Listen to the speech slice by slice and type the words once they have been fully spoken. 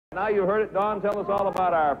Now you heard it, Don. Tell us all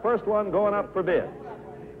about our first one going up for bid.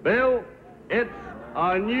 Bill, it's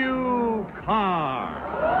a new car.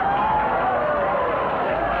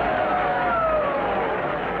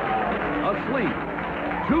 A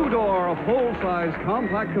sleek, two-door, full-size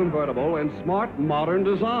compact convertible in smart, modern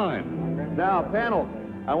design. Now, panel,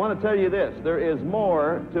 I want to tell you this. There is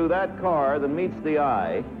more to that car than meets the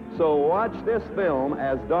eye. So watch this film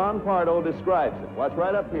as Don Pardo describes it. Watch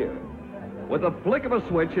right up here. With a flick of a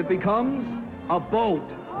switch, it becomes a boat.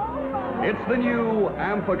 It's the new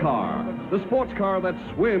Amphicar, the sports car that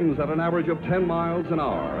swims at an average of 10 miles an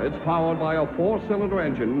hour. It's powered by a four-cylinder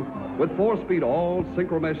engine with four-speed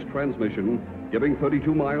all-synchromesh transmission, giving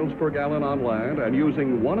 32 miles per gallon on land and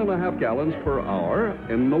using 1.5 gallons per hour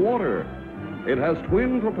in the water. It has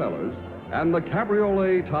twin propellers, and the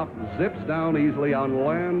cabriolet top zips down easily on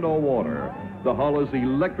land or water. The hull is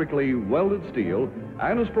electrically welded steel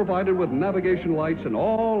and is provided with navigation lights and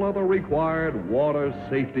all other required water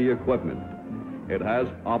safety equipment. It has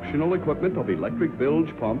optional equipment of electric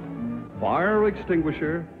bilge pump, fire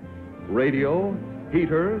extinguisher, radio,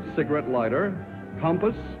 heater, cigarette lighter,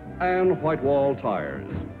 compass, and white wall tires.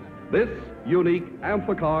 This unique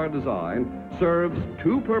Amphicar design serves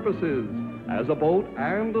two purposes, as a boat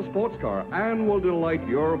and a sports car, and will delight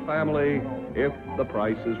your family if the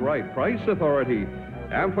price is right. Price Authority,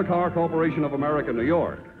 Amphicar Corporation of America, New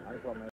York.